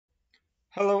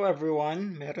Hello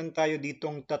everyone! Meron tayo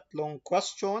ditong tatlong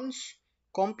questions.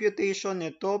 Computation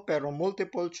ito pero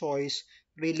multiple choice.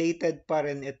 Related pa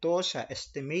rin ito sa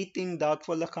estimating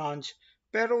doubtful accounts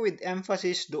pero with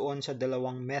emphasis doon sa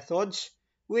dalawang methods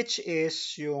which is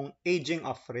yung aging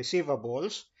of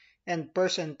receivables and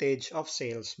percentage of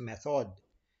sales method.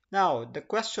 Now, the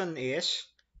question is,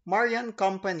 Marian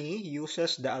Company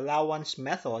uses the allowance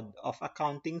method of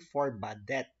accounting for bad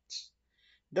debts.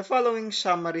 The following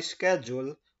summary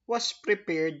schedule was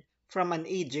prepared from an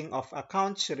aging of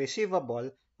accounts receivable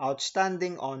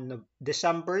outstanding on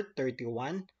December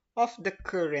 31 of the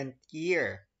current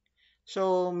year.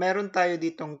 So, meron tayo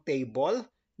ditong table,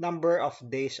 number of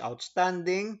days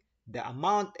outstanding, the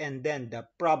amount, and then the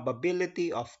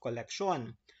probability of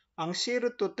collection. Ang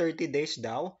 0 to 30 days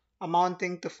daw,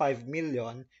 amounting to 5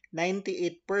 million,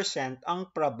 98% ang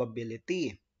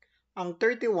probability. Ang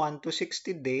 31 to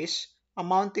 60 days,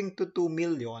 amounting to 2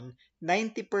 million,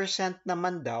 90%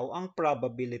 naman daw ang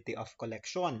probability of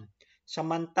collection.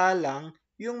 Samantalang,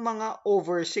 yung mga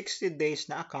over 60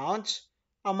 days na accounts,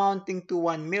 amounting to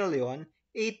 1 million,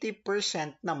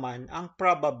 80% naman ang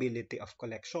probability of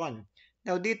collection.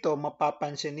 Now dito,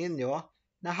 mapapansin ninyo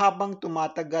na habang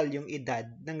tumatagal yung edad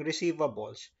ng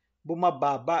receivables,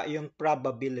 bumababa yung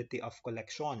probability of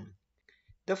collection.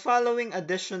 The following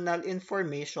additional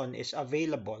information is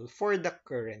available for the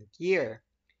current year.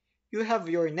 You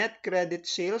have your net credit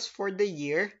sales for the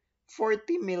year,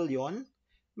 40 million.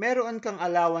 Meron kang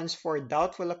allowance for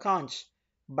doubtful accounts.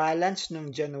 Balance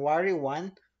nung January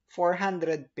 1,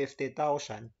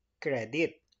 450,000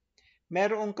 credit.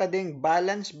 Meron ka ding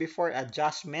balance before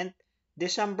adjustment,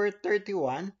 December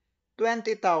 31,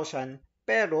 20,000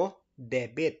 pero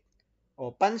debit. O,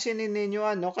 pansinin ninyo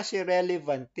kasi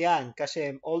relevant yan.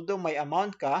 Kasi although may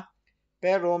amount ka,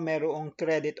 pero merong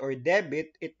credit or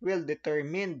debit, it will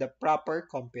determine the proper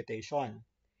computation.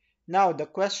 Now, the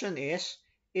question is,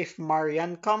 if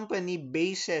Marian Company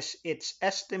bases its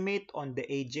estimate on the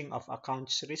aging of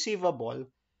accounts receivable,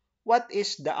 what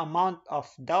is the amount of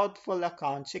doubtful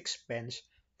accounts expense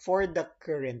for the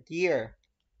current year?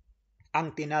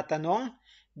 Ang tinatanong,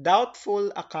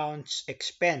 doubtful accounts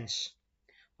expense.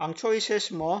 Ang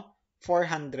choices mo,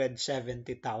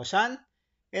 470,000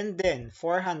 and then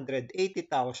 480,000.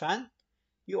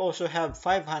 You also have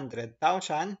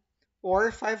 500,000 or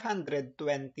 520,000.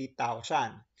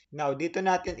 Now, dito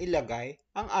natin ilagay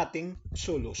ang ating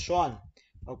solusyon.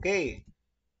 Okay.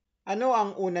 Ano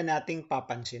ang una nating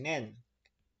papansinin?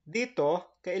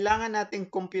 Dito, kailangan nating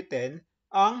computin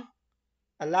ang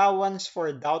allowance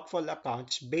for doubtful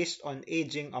accounts based on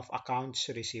aging of accounts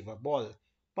receivable.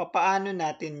 Papaano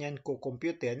natin yan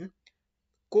kukumputin?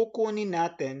 Kukunin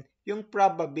natin yung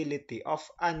probability of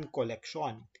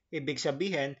uncollection. Ibig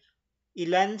sabihin,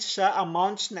 ilan sa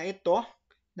amounts na ito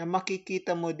na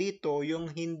makikita mo dito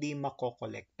yung hindi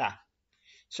makokolekta.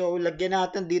 So, lagyan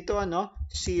natin dito 0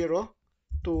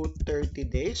 to 30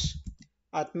 days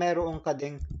at meron ka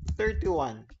ding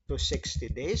 31 to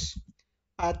 60 days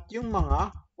at yung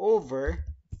mga over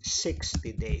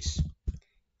 60 days.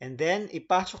 And then,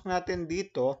 ipasok natin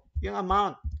dito yung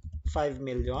amount, 5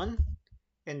 million.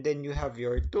 And then, you have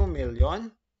your 2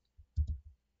 million.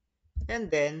 And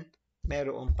then,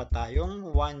 meron pa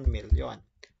tayong 1 million.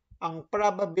 Ang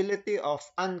probability of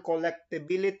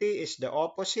uncollectability is the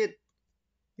opposite.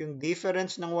 Yung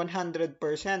difference ng 100%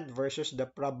 versus the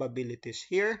probabilities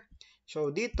here. So,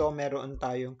 dito, meron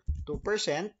tayong 2%.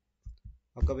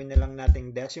 Gawin na lang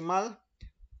nating decimal.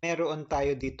 Meron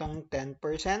tayo ditong 10%.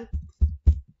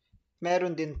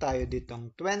 Meron din tayo ditong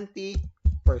 20%.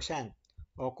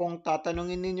 O kung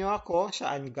tatanungin ninyo ako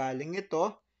saan galing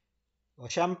ito, o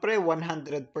syempre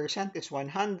 100% is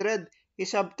 100,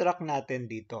 isubtract natin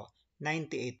dito.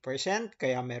 98%,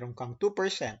 kaya meron kang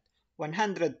 2%.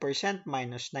 100%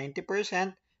 minus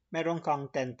 90%, meron kang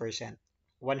 10%.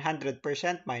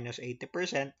 100% minus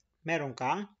 80%, meron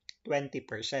kang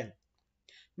 20%.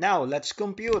 Now, let's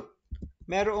compute.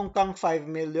 Meron kang 5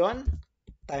 million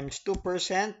times 2%,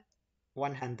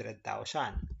 100,000.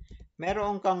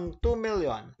 Meron kang 2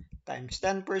 million times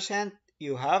 10%,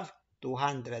 you have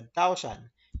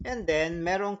 200,000. And then,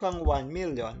 meron kang 1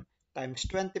 million times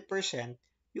 20%,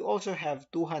 you also have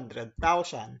 200,000.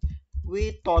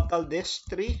 We total this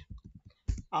 3.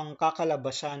 Ang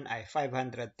kakalabasan ay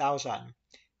 500,000.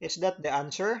 Is that the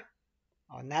answer?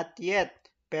 Oh, not yet.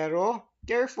 Pero,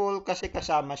 careful kasi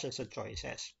kasama siya sa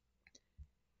choices.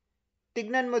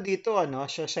 Tignan mo dito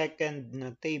sa second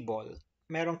na table.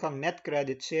 Meron kang net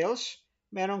credit sales,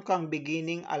 meron kang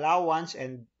beginning allowance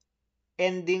and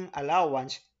ending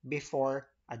allowance before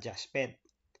adjustment.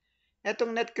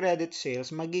 Etong net credit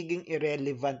sales, magiging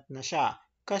irrelevant na siya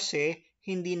kasi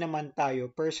hindi naman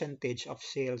tayo percentage of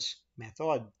sales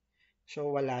method.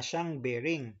 So, wala siyang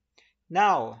bearing.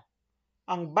 Now,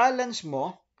 ang balance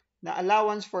mo na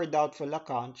allowance for doubtful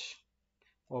accounts,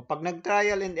 o pag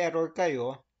nag-trial and error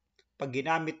kayo, pag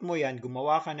ginamit mo yan,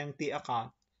 gumawa ka ng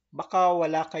T-account, baka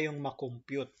wala kayong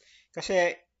makompute.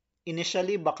 Kasi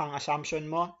initially, baka ang assumption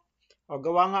mo, o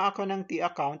gawa nga ako ng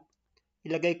T-account,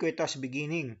 ilagay ko ito as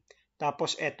beginning,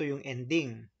 tapos ito yung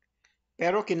ending.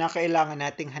 Pero kinakailangan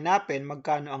nating hanapin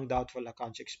magkano ang doubtful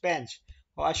accounts expense.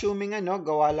 O assuming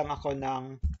gawa lang ako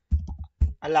ng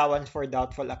allowance for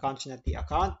doubtful accounts na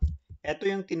T-account, ito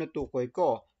yung tinutukoy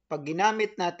ko. Pag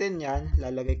ginamit natin yan,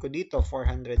 lalagay ko dito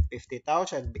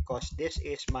 450,000 because this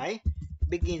is my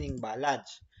beginning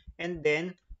balance. And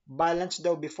then, balance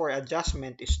daw before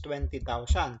adjustment is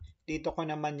 20,000. Dito ko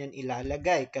naman yan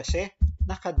ilalagay kasi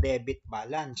naka-debit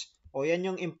balance. O yan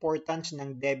yung importance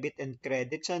ng debit and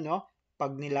credits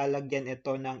pag nilalagyan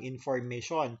ito ng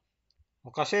information.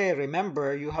 O kasi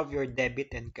remember, you have your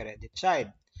debit and credit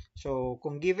side. So,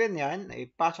 kung given yan,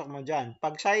 ipasok mo dyan.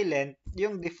 Pag silent,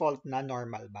 yung default na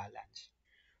normal balance.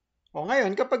 O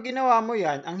ngayon, kapag ginawa mo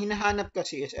yan, ang hinahanap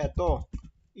kasi is ito,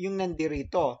 yung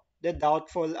nandirito, the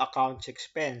doubtful accounts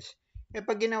expense.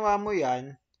 Pag ginawa mo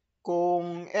yan,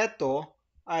 kung ito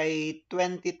ay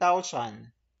 20,000,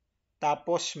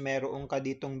 tapos meron ka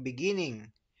ditong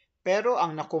beginning, pero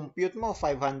ang na-compute mo,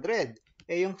 500.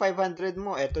 Yung 500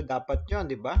 mo, ito dapat yun,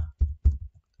 di ba?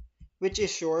 Which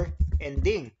is your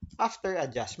ending after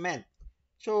adjustment.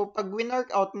 So, pag winwork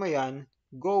out mo yan,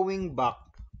 going back,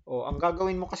 ang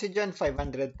gagawin mo kasi dyan,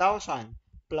 500,000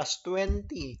 plus 20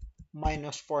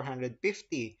 minus 450.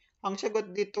 Ang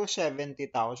sagot dito,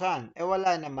 70,000.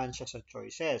 Wala naman siya sa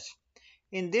choices.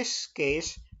 In this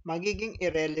case, magiging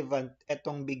irrelevant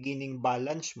itong beginning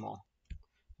balance mo.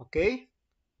 Okay?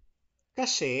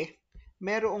 Kasi,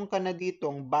 meron ka na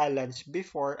ditong balance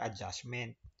before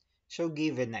adjustment. So,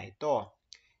 given na ito.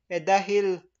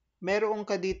 Dahil meron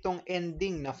ka ditong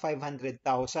ending na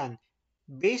 500,000,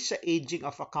 based sa aging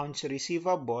of accounts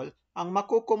receivable, ang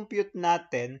makukompute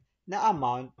natin na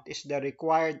amount is the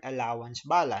required allowance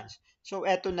balance. So,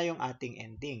 eto na yung ating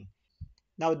ending.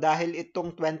 Now, dahil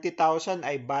itong 20,000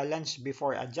 ay balance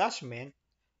before adjustment,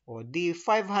 di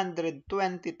 520,000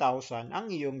 ang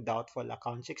iyong doubtful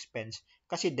accounts expense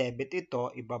kasi debit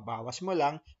ito, ibabawas mo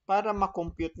lang para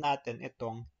makompute natin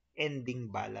itong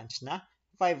ending balance na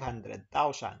 500,000.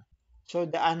 So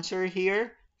the answer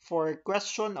here for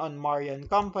question on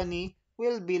Oriental Company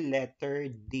will be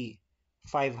letter D,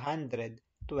 520,000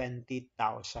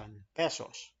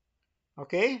 pesos.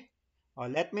 Okay?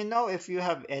 Let me know if you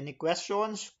have any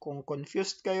questions. Kung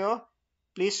confused kayo,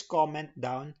 please comment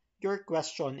down your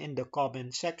question in the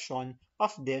comment section of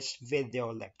this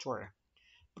video lecture.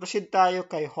 Proceed tayo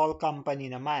kay whole company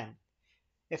naman.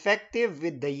 Effective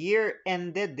with the year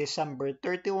ended December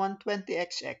 31,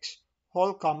 20XX,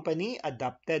 whole company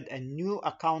adopted a new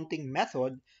accounting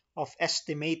method of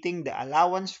estimating the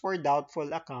allowance for doubtful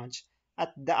accounts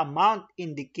at the amount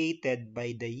indicated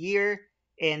by the year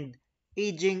and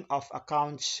aging of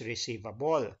accounts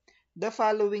receivable. The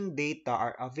following data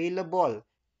are available.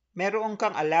 Meron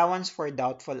kang allowance for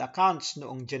doubtful accounts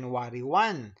noong January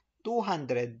 1,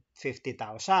 250,000.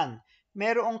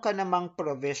 Meron ka namang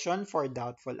provision for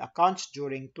doubtful accounts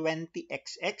during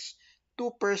 20XX,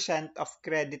 2% of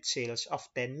credit sales of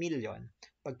 10 million.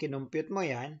 Pag kinumpute mo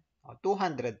yan,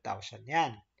 200,000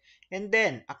 yan. And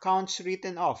then, accounts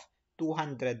written off,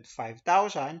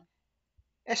 205,000.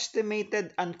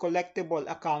 Estimated uncollectible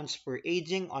accounts per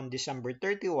aging on December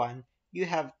 31, you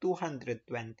have 220,000.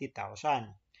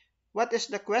 What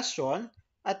is the question?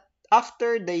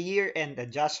 After the year-end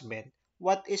adjustment,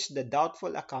 what is the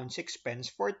doubtful accounts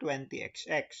expense for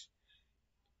 20XX?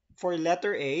 For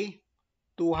letter A,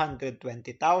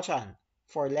 220,000.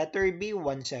 For letter B,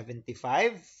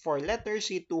 175. For letter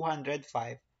C, 205.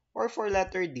 Or for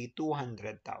letter D,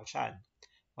 200,000.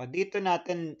 Dito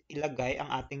natin ilagay ang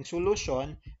ating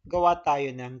solusyon, gawa tayo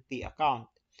ng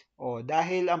T-account.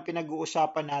 Dahil ang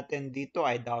pinag-uusapan natin dito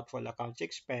ay doubtful accounts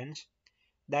expense,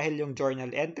 dahil yung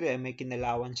journal entry ay may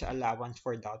kinalawan sa allowance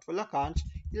for doubtful accounts,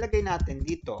 ilagay natin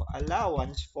dito,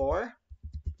 allowance for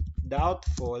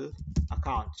doubtful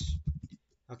accounts.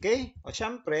 Okay?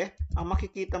 Siyempre, ang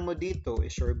makikita mo dito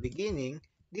is your beginning.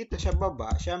 Dito sa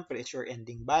baba, siyempre, is your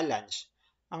ending balance.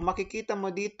 Ang makikita mo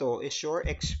dito is your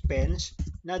expense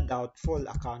na doubtful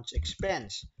accounts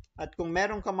expense. At kung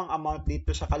meron ka mang amount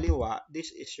dito sa kaliwa,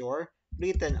 this is your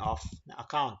written off na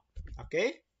account.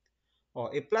 Okay?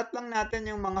 I-plot lang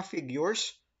natin yung mga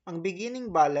figures. Ang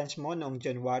beginning balance mo noong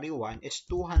January 1 is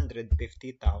 250,000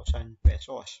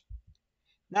 pesos.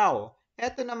 Now,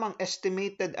 Ito namang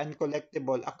estimated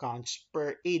uncollectible accounts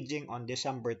per aging on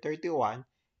December 31,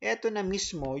 ito na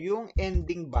mismo yung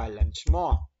ending balance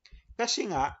mo. Kasi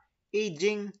nga,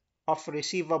 aging of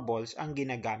receivables ang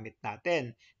ginagamit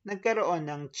natin. Nagkaroon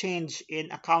ng change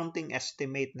in accounting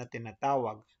estimate na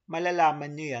tinatawag.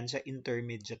 Malalaman nyo yan sa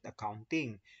intermediate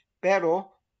accounting.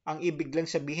 Pero, ang ibig lang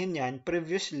sabihin yan,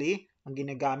 previously, ang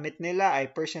ginagamit nila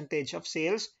ay percentage of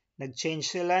sales. Nag-change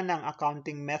sila ng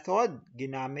accounting method.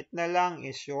 Ginamit na lang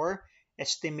is your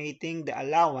estimating the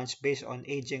allowance based on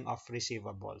aging of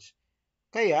receivables.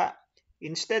 Kaya,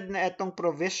 instead na itong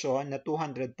provision na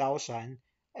 200,000,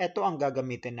 ito ang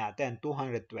gagamitin natin,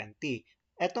 220.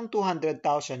 Itong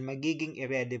 200,000 magiging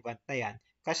irrelevant na yan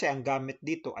kasi ang gamit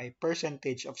dito ay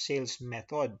percentage of sales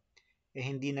method.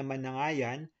 Hindi naman na nga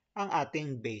yan ang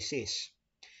ating basis.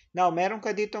 Now, meron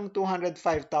ka ditong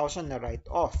 205,000 na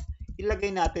write-off.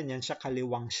 Ilagay natin yan sa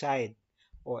kaliwang side.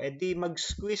 Edi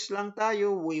mag-squeeze lang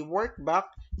tayo. We work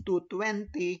back to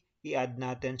 20. I-add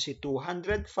natin si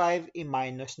 205.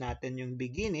 I-minus natin yung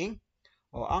beginning.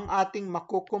 Ang ating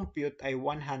makukompute ay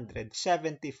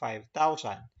 175,000.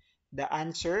 The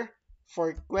answer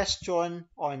for question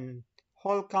on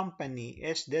whole company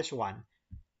is this one,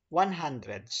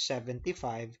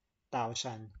 175,000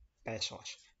 pesos.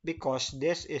 Because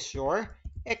this is your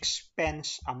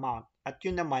expense amount. At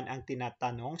yun naman ang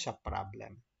tinatanong sa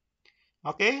problem.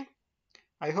 Okay?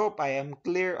 I hope I am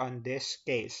clear on this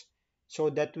case so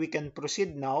that we can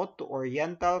proceed now to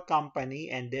Oriental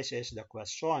Company, and this is the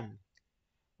question.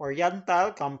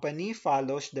 Oriental Company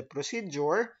follows the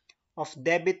procedure of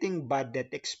debiting bad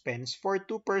debt expense for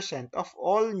 2% of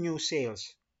all new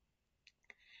sales.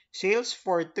 Sales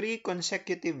for 3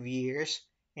 consecutive years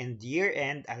and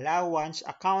year-end allowance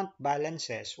account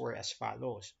balances were as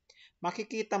follows.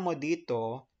 Makikita mo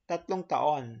dito, 3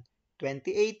 taon,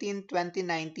 2018,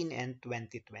 2019, and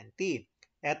 2020.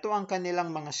 Ito ang kanilang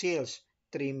mga sales,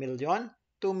 3 million,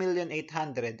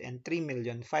 2,800,000, and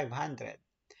 3,500,000.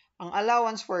 Ang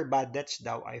allowance for bad debts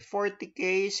daw ay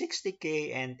 40K,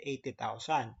 60K, and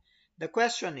 80,000. The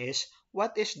question is,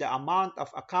 what is the amount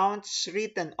of accounts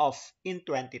written off in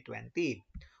 2020?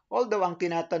 Although ang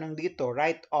tinatanong dito,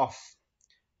 write off.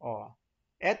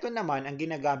 Eto naman, ang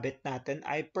ginagamit natin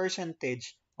ay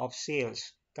percentage of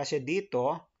sales. Kasi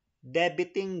dito,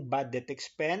 debiting bad debt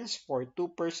expense for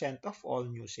 2% of all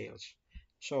new sales.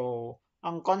 So,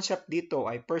 ang concept dito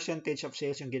ay percentage of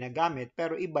sales yung ginagamit,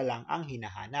 pero iba lang ang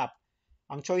hinahanap.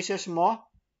 Ang choices mo,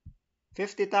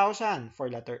 50,000 for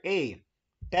letter A,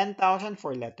 10,000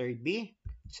 for letter B,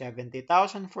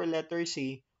 70,000 for letter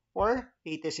C, or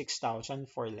 86,000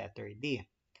 for letter D.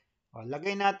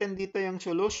 Lagay natin dito yung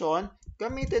solution.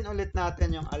 Gamitin ulit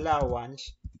natin yung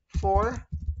allowance for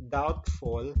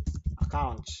doubtful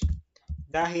accounts.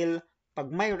 Dahil pag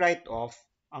may write-off,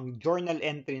 ang journal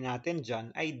entry natin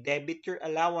dyan ay debit your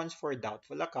allowance for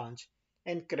doubtful accounts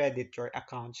and credit your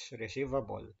accounts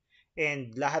receivable.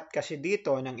 And lahat kasi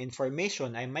dito ng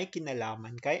information ay may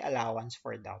kinalaman kay allowance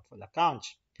for doubtful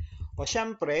accounts.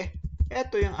 Syempre,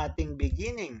 ito yung ating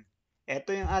beginning.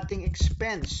 Ito yung ating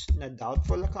expense na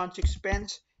doubtful accounts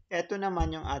expense. Ito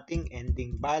naman yung ating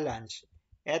ending balance.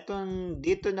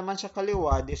 Dito naman sa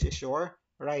kaliwa, this is your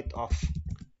write-off.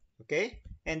 Okay?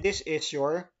 And this is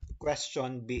your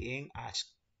question being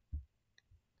asked.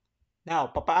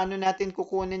 Now, papaano natin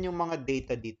kukunin yung mga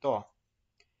data dito?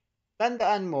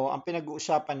 Tandaan mo, ang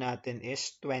pinag-uusapan natin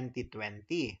is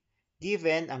 2020.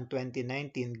 Given ang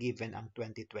 2019, given ang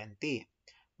 2020.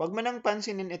 Huwag mo nang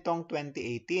pansinin itong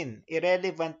 2018.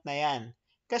 Irrelevant na yan.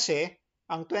 Kasi,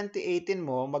 ang 2018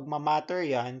 mo, magmamatter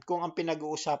yan kung ang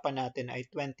pinag-uusapan natin ay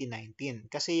 2019.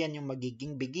 Kasi yan yung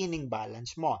magiging beginning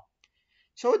balance mo.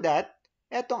 So that,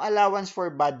 etong allowance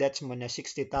for bad debts mo na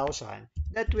 60,000,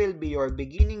 that will be your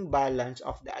beginning balance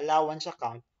of the allowance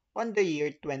account on the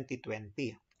year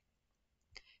 2020.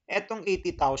 Etong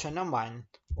 80,000 naman,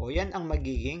 yan ang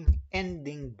magiging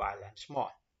ending balance mo.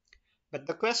 But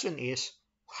the question is,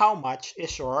 how much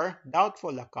is your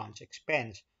doubtful accounts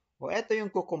expense? Ito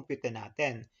yung kukumpute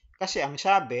natin. Kasi ang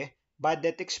sabi, bad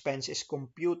debt expense is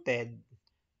computed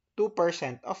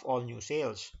 2% of all new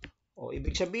sales.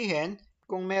 Ibig sabihin,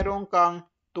 kung meron kang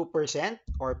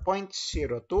 2% or 0.02,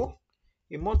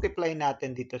 i-multiply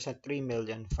natin dito sa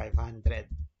 3,500,000.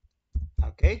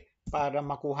 Okay? Para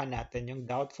makuha natin yung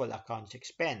doubtful accounts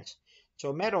expense.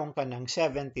 So, meron ka ng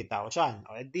 70,000.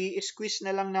 Di squeeze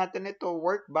na lang natin ito,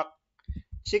 work back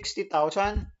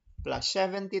 60,000 plus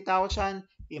 70,000,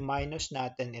 i-minus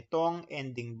natin itong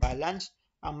ending balance.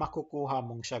 Ang makukuha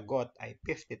mong sagot ay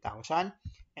 50,000.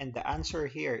 And the answer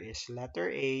here is letter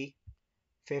A,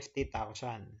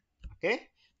 50,000.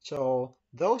 Okay? So,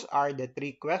 those are the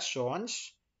three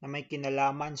questions na may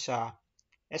kinalaman sa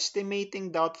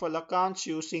estimating doubtful accounts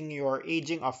using your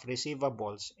aging of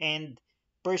receivables and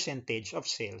percentage of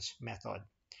sales method.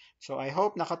 So I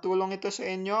hope nakatulong ito sa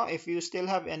inyo. If you still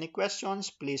have any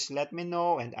questions, please let me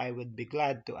know and I would be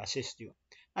glad to assist you.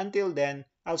 Until then,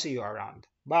 I'll see you around.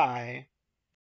 Bye!